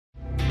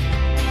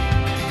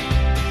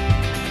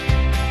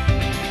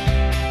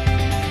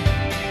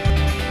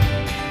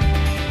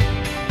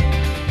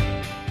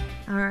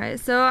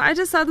so I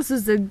just thought this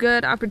was a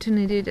good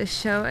opportunity to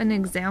show an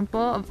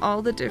example of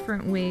all the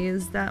different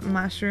ways that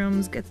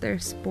mushrooms get their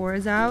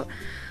spores out.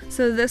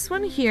 So this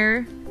one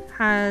here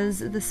has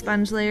the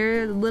sponge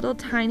layer, little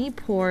tiny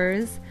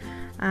pores,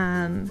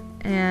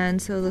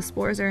 and so the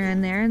spores are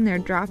in there and they're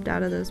dropped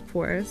out of those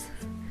pores.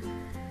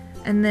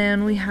 And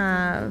then we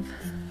have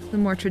the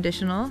more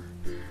traditional,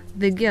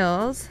 the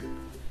gills.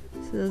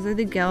 So those are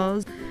the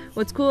gills.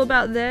 What's cool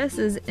about this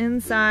is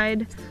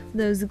inside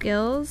those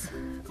gills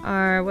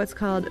are what's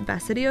called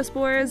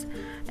basidiospores,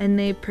 and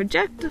they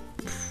project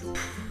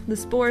the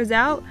spores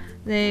out.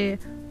 They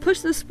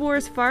push the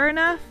spores far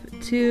enough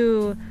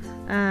to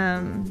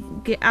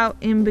get out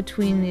in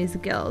between these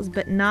gills,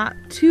 but not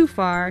too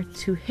far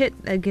to hit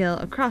a gill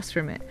across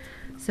from it.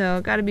 So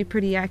got to be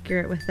pretty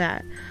accurate with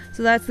that.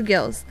 So that's the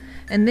gills.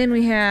 And then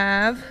we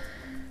have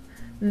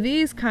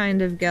these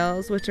kind of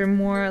gills, which are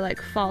more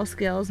like false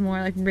gills,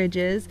 more like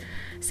ridges.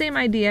 Same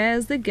idea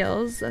as the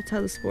gills, that's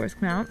how the spores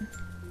come out.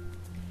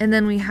 And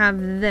then we have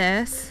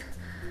this,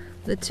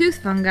 the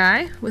tooth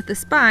fungi with the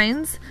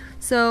spines.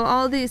 So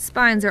all these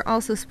spines are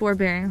also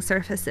spore-bearing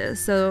surfaces.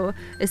 So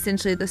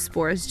essentially the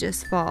spores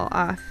just fall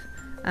off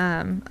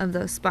of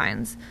those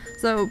spines.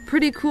 So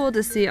pretty cool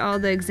to see all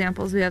the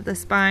examples. We have the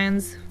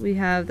spines, we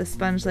have the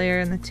sponge layer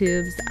and the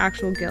tubes, the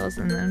actual gills,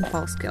 and then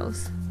false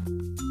gills.